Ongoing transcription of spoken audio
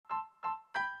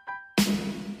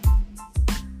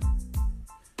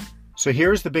So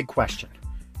here's the big question.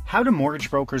 How do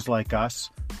mortgage brokers like us,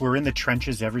 who are in the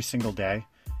trenches every single day,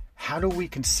 how do we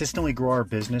consistently grow our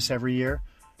business every year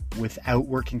without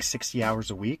working 60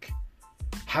 hours a week?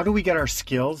 How do we get our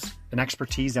skills and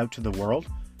expertise out to the world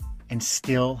and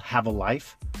still have a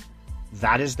life?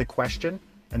 That is the question,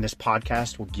 and this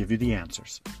podcast will give you the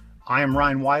answers. I am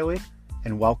Ryan Wiley,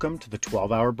 and welcome to the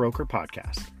 12-Hour Broker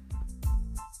Podcast.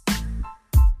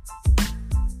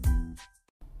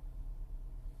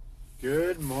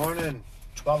 Good morning,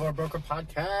 12-Hour Broker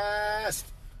Podcast.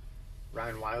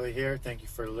 Ryan Wiley here. Thank you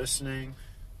for listening.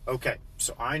 Okay,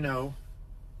 so I know,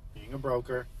 being a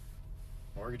broker,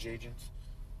 mortgage agent,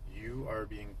 you are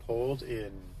being pulled in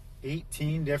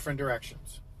 18 different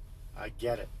directions. I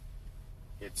get it.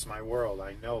 It's my world.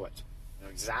 I know it. I know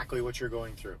exactly what you're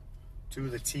going through, to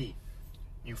the T.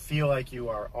 You feel like you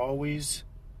are always,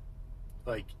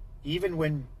 even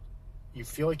when you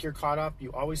feel like you're caught up,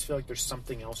 you always feel like there's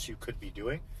something else you could be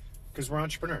doing, because we're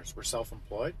entrepreneurs. We're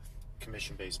self-employed,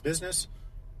 commission-based business.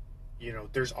 You know,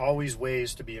 there's always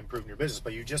ways to be improving your business,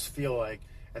 but you just feel like,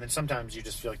 and then sometimes you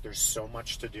just feel like there's so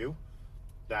much to do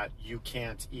that you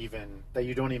don't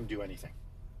even do anything.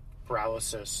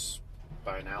 Paralysis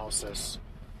by analysis.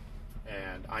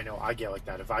 And I know I get like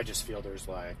that. If I just feel there's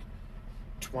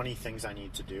 20 things I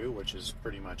need to do, which is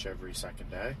pretty much every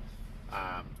second day,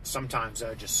 sometimes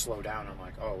I just slow down. I'm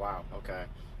like, oh wow, okay,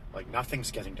 nothing's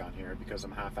getting done here because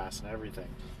I'm half-assing everything.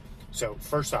 So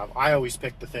first off, I always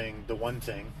pick the one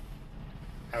thing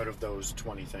out of those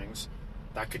 20 things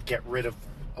that could get rid of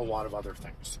a lot of other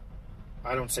things.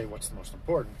 I don't say what's the most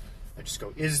important. I just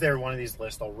go, is there one of these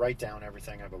lists? I'll write down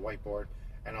everything. I have a whiteboard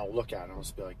and I'll look at it and I'll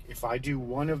just be like, if I do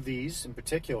one of these in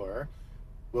particular,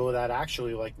 will that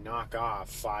actually knock off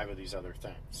 5 of these other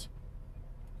things?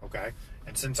 Okay.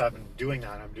 And since I've been doing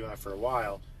that, I'm doing that for a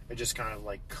while, it just kind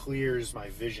of clears my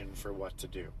vision for what to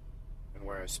do and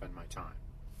where I spend my time.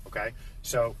 Okay.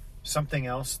 So something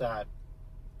else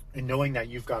and knowing that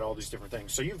you've got all these different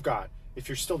things. So if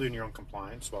you're still doing your own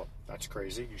compliance, well, that's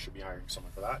crazy. You should be hiring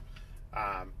someone for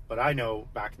that. But I know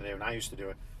back in the day when I used to do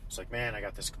it, it's man, I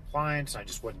got this compliance and I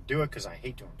just wouldn't do it because I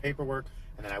hate doing paperwork,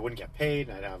 and then I wouldn't get paid,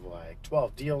 and I'd have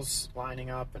 12 deals lining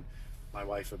up, and my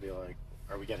wife would be like,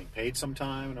 are we getting paid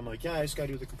sometime? And I'm like, yeah, I just got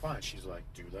to do the compliance. She's like,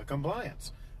 do the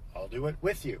compliance. I'll do it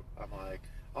with you. I'm like,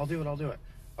 I'll do it.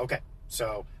 Okay,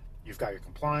 so you've got your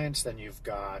compliance, then you've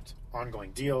got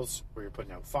ongoing deals where you're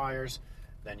putting out fires,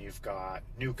 then you've got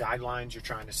new guidelines you're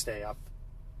trying to stay up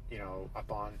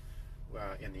on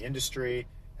in the industry,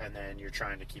 and then you're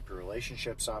trying to keep your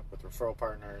relationships up with referral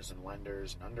partners and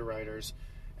lenders and underwriters,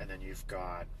 and then you've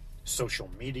got social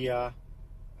media,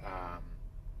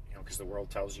 because the world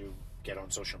tells you get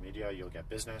on social media, you'll get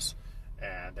business,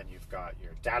 and then you've got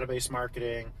your database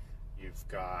marketing, you've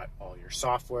got all your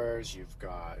softwares, you've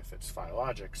got, if it's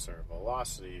Filogix or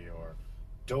Velocity or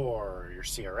Door or your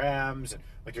CRMs,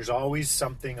 and there's always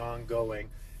something ongoing.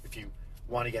 If you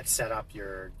want to get set up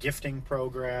your gifting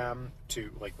program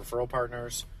to referral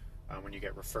partners, when you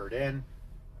get referred in,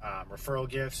 referral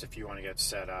gifts, if you want to get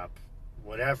set up,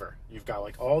 whatever, you've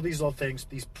got all these little things,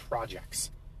 these projects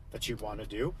that you want to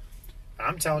do, and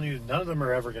I'm telling you, none of them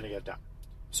are ever going to get done.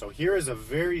 So here is a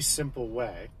very simple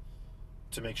way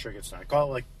to make sure it gets done. I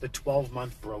call it the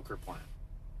 12-month broker plan.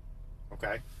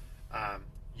 Okay?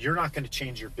 You're not going to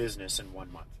change your business in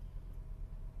 1 month.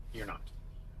 You're not.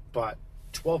 But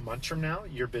 12 months from now,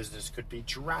 your business could be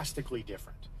drastically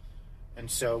different.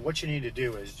 And so what you need to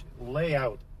do is lay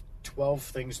out 12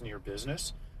 things in your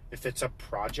business. If it's a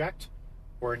project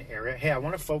or an area, hey, I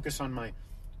want to focus on my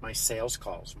sales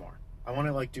calls more. I want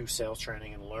to do sales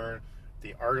training and learn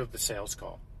the art of the sales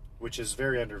call, which is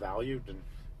very undervalued. And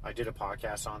I did a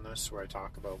podcast on this where I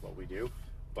talk about what we do,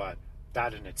 but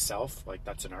that in itself,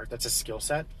 that's an art, that's a skill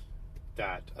set,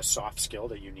 a soft skill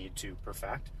that you need to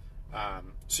perfect.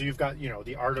 So you've got,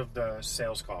 the art of the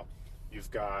sales call.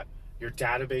 You've got your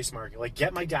database marketing,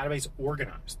 get my database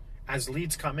organized. As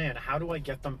leads come in, how do I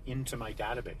get them into my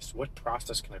database? What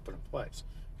process can I put in place?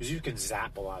 Because you can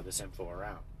zap a lot of this info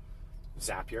around.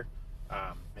 Zapier.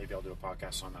 Maybe I'll do a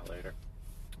podcast on that later.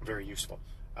 Very useful.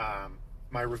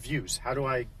 My reviews. How do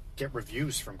I get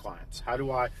reviews from clients? How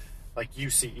do I, you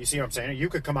see what I'm saying? You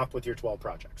could come up with your 12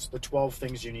 projects, the 12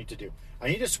 things you need to do. I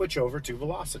need to switch over to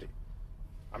Velocity.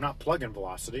 I'm not plugging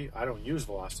Velocity. I don't use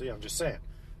Velocity. I'm just saying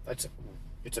it's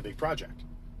a big project,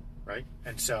 right?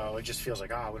 And so it just feels like,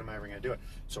 when am I ever going to do it?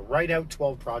 So write out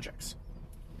 12 projects,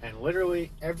 and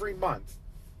literally every month.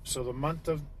 So the month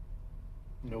of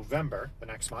November, the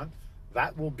next month,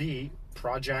 that will be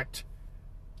project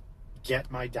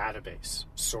get my database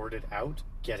sorted out,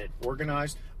 get it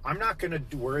organized. I'm not going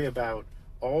to worry about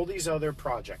all these other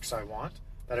projects I want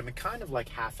that I've been kind of like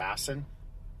half-assing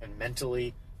and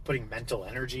mentally putting mental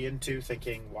energy into,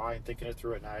 thinking why and thinking it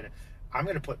through at night. I'm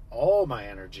going to put all my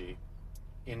energy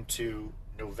into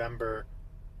November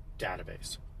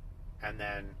database. And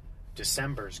then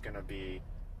December is going to be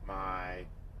my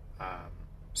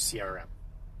CRM.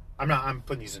 I'm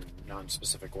putting these in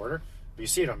non-specific order, but you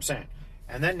see what I'm saying.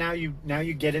 And then now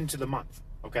you get into the month.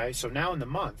 Okay, so now in the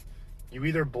month, you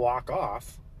either block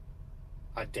off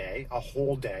a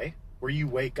whole day, where you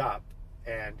wake up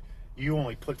and you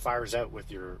only put fires out with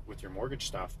your mortgage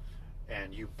stuff,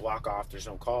 and you block off. There's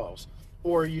no calls,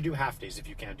 or you do half days if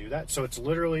you can't do that. So it's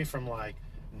literally from like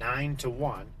 9 to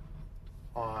 1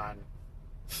 on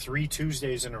 3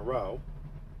 Tuesdays in a row.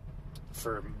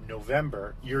 For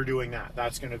November, you're doing that.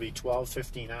 That's going to be 12,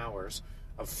 15 hours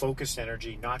of focused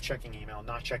energy, not checking email,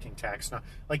 not checking text,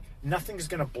 nothing's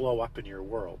going to blow up in your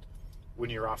world when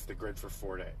you're off the grid for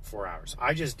 4 hours.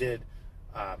 I just did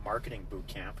marketing boot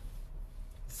camp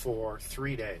for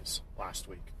 3 days last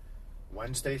week,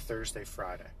 Wednesday, Thursday,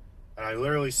 Friday. And I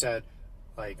literally said,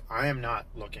 like, I am not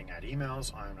looking at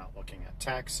emails. I am not looking at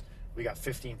texts. We got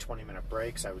 15, 20-minute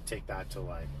breaks. I would take that to,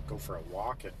 like, go for a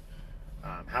walk and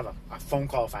have a phone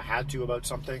call if I had to about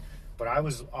something. But I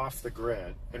was off the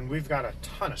grid, and we've got a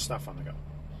ton of stuff on the go.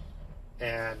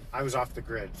 And I was off the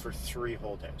grid for 3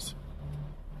 whole days.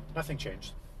 Nothing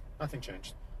changed.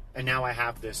 And now I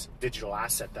have this digital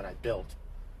asset that I built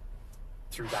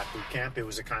through that boot camp. It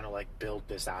was a kind of like build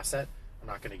this asset. I'm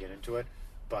not going to get into it,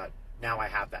 but now I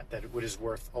have that it is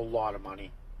worth a lot of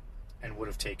money and would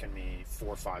have taken me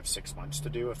 4, 5, 6 months to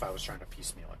do if I was trying to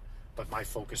piecemeal it. But my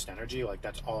focused energy, like,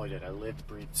 that's all I did. I lived,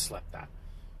 breathed, slept that.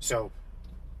 So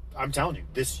I'm telling you,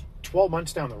 this 12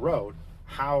 months down the road,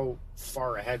 how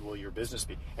far ahead will your business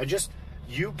be? And just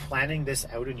you planning this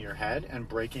out in your head and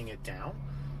breaking it down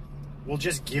will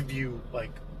just give you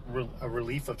like a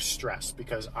relief of stress,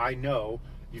 because I know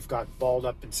you've got balled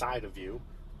up inside of you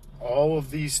all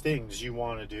of these things you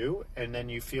want to do, and then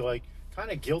you feel like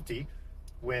kind of guilty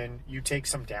when you take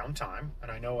some downtime.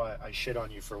 And I know I shit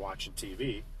on you for watching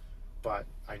TV, but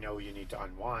I know you need to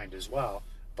unwind as well.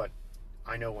 But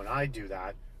I know when I do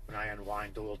that, when I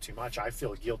unwind a little too much, I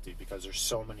feel guilty because there's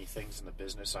so many things in the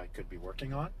business I could be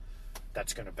working on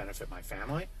that's going to benefit my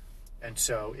family. And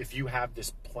so if you have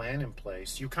this plan in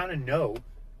place, you kind of know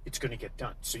it's going to get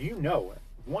done. So you know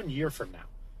 1 year from now,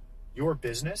 your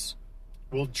business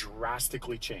will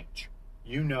drastically change.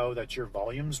 You know that your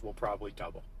volumes will probably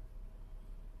double.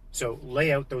 So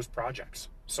lay out those projects.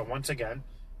 So once again,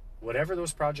 whatever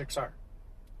those projects are.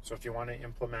 So if you want to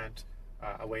implement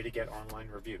a way to get online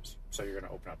reviews, so you're going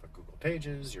to open up a Google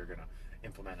Pages, you're going to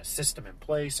implement a system in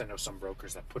place. I know some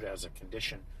brokers that put it as a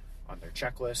condition on their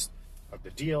checklist of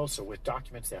the deal. So with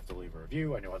documents, they have to leave a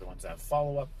review. I know other ones that have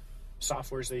follow-up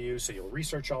softwares they use, so you'll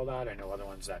research all that. I know other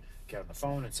ones that get on the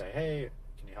phone and say, hey,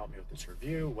 can you help me with this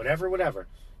review? Whatever.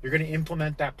 You're going to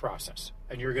implement that process,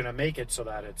 and you're going to make it so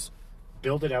that it's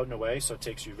build it out in a way so it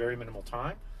takes you very minimal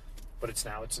time, but it's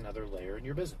another layer in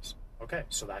your business. Okay,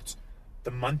 so that's the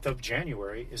month of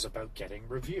January is about getting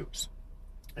reviews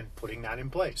and putting that in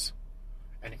place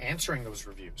and answering those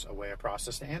reviews, a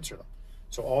process to answer them.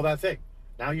 So all that thing.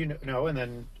 Now you know, and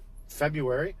then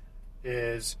February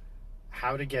is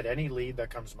how to get any lead that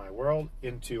comes to my world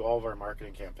into all of our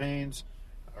marketing campaigns,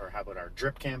 or how about our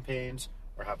drip campaigns,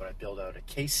 or how about I build out a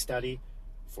case study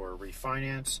for a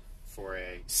refinance, for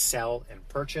a sell and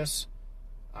purchase,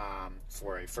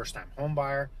 for a first-time home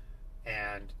buyer,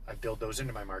 and I build those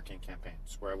into my marketing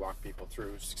campaigns where I walk people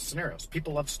through scenarios.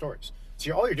 People love stories.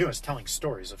 So all you're doing is telling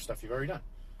stories of stuff you've already done.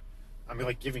 I'm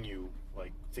like giving you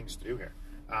like things to do here.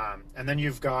 And then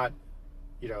you've got,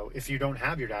 if you don't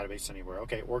have your database anywhere,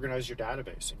 okay, organize your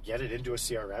database and get it into a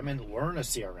CRM and learn a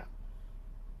CRM.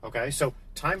 Okay, so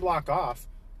time block off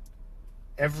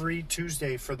every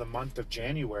Tuesday for the month of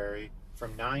January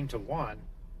from 9 to 1.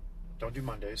 Don't do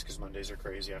Mondays, because Mondays are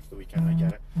crazy after the weekend. I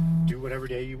get it. Do whatever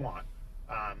day you want.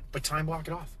 But time block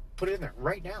it off. Put it in there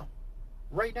right now.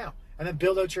 And then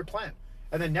build out your plan.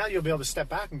 And then now you'll be able to step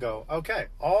back and go, okay,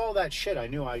 all that shit I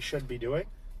knew I should be doing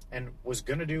and was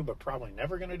going to do but probably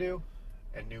never going to do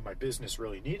and knew my business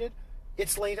really needed,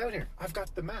 it's laid out here. I've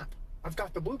got the map. I've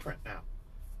got the blueprint now.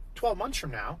 12 months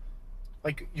from now,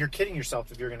 like, you're kidding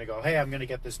yourself if you're going to go, hey, I'm going to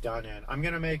get this done and I'm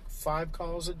going to make 5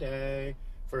 calls a day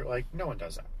for, like, no one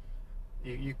does that.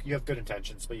 You have good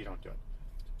intentions, but you don't do it.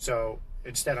 So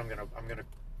instead, I'm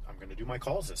gonna do my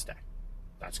calls this day.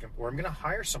 Or I'm gonna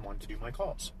hire someone to do my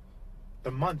calls.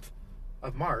 The month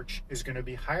of March is going to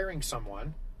be hiring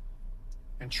someone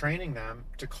and training them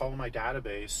to call my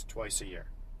database twice a year.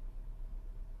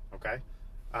 Okay,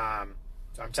 so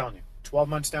I'm telling you, 12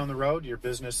 months down the road, your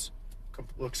business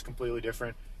looks completely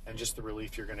different, and just the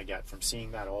relief you're going to get from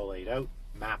seeing that all laid out,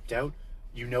 mapped out.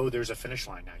 You know there's a finish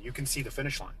line now. You can see the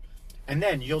finish line. And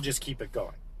then you'll just keep it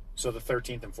going. So the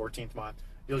 13th and 14th month,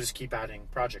 you'll just keep adding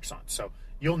projects on. So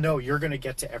you'll know you're going to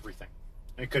get to everything.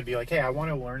 It could be like, hey, I want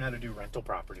to learn how to do rental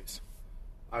properties.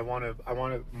 I want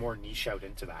to more niche out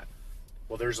into that.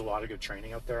 Well, there's a lot of good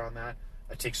training out there on that.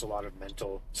 It takes a lot of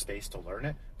mental space to learn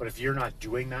it. But if you're not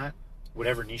doing that,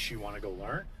 whatever niche you want to go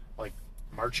learn, like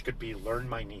March could be learn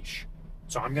my niche.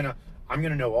 So I'm gonna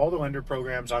know all the lender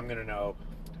programs. I'm gonna know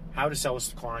how to sell this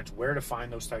to clients, where to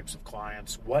find those types of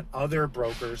clients, what other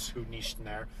brokers who niched in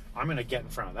there. I'm gonna get in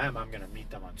front of them. I'm gonna meet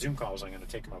them on Zoom calls. I'm gonna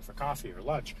take them out for coffee or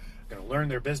lunch. I'm gonna learn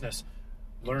their business,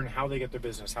 learn how they get their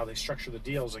business, how they structure the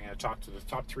deals. I'm gonna talk to the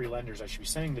top 3 lenders I should be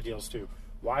sending the deals to,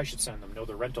 why I should send them, know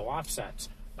the rental offsets,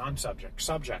 non-subject,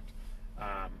 subject,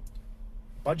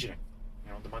 budgeting.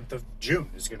 You know, the month of June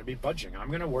is going to be budgeting. I'm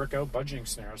going to work out budgeting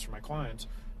scenarios for my clients.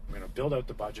 I'm going to build out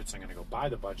the budgets. I'm going to go buy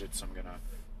the budgets. I'm going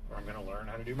to learn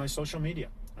how to do my social media.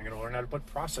 I'm going to learn how to put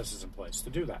processes in place to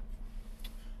do that.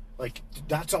 Like,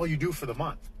 that's all you do for the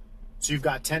month. So you've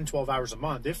got 10, 12 hours a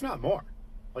month, if not more.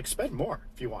 Like, spend more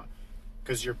if you want,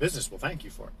 because your business will thank you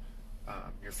for it.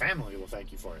 Your family will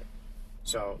thank you for it.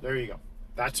 So there you go.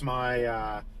 That's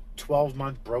my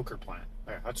 12-month broker plan.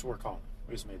 There, that's what we're calling it.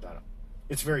 We just made that up.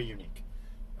 It's very unique.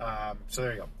 So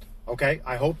there you go. Okay,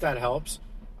 I hope that helps.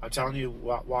 I'm telling you,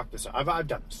 walk this out. I've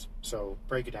done this. So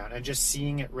break it down. And just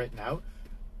seeing it written out,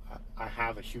 I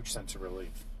have a huge sense of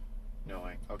relief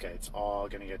knowing, okay, it's all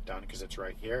going to get done because it's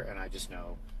right here. And I just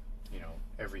know,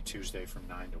 every Tuesday from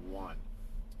 9 to 1,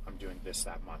 I'm doing this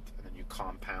that month. And then you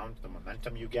compound the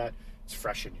momentum you get. It's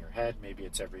fresh in your head. Maybe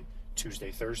it's every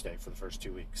Tuesday, Thursday for the first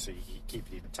 2 weeks. So you keep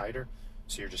it even tighter.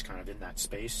 So you're just kind of in that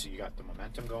space. So you got the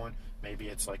momentum going. Maybe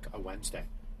it's like a Wednesday,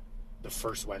 the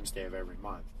first Wednesday of every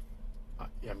month.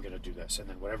 I'm going to do this. And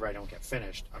then whatever I don't get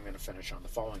finished, I'm going to finish on the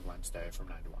following Wednesday from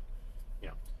 9 to 1.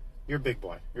 You're a big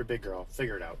boy. You're a big girl.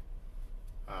 Figure it out.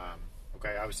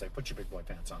 Okay, I always say, put your big boy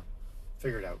pants on.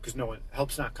 Figure it out. Because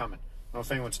help's not coming. I don't know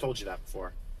if anyone's told you that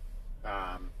before.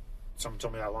 Someone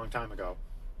told me that a long time ago.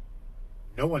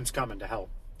 No one's coming to help.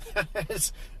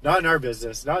 It's not in our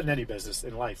business, not in any business,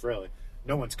 in life, really.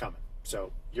 No one's coming.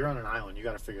 So you're on an island. You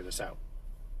got to figure this out.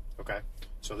 Okay?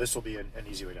 So this will be an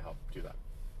easy way to help do that.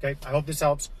 Okay? I hope this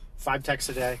helps. 5 texts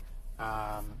a day.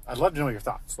 I'd love to know your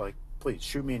thoughts. Like, please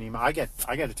shoot me an email. I get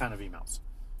a ton of emails.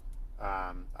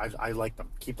 I like them.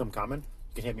 Keep them coming.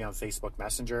 You can hit me on Facebook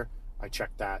Messenger. I check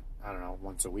that, I don't know,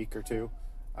 once a week or two.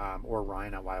 Or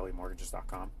Ryan at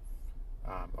WileyMortgages.com.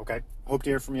 Okay? Hope to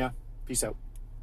hear from you. Peace out.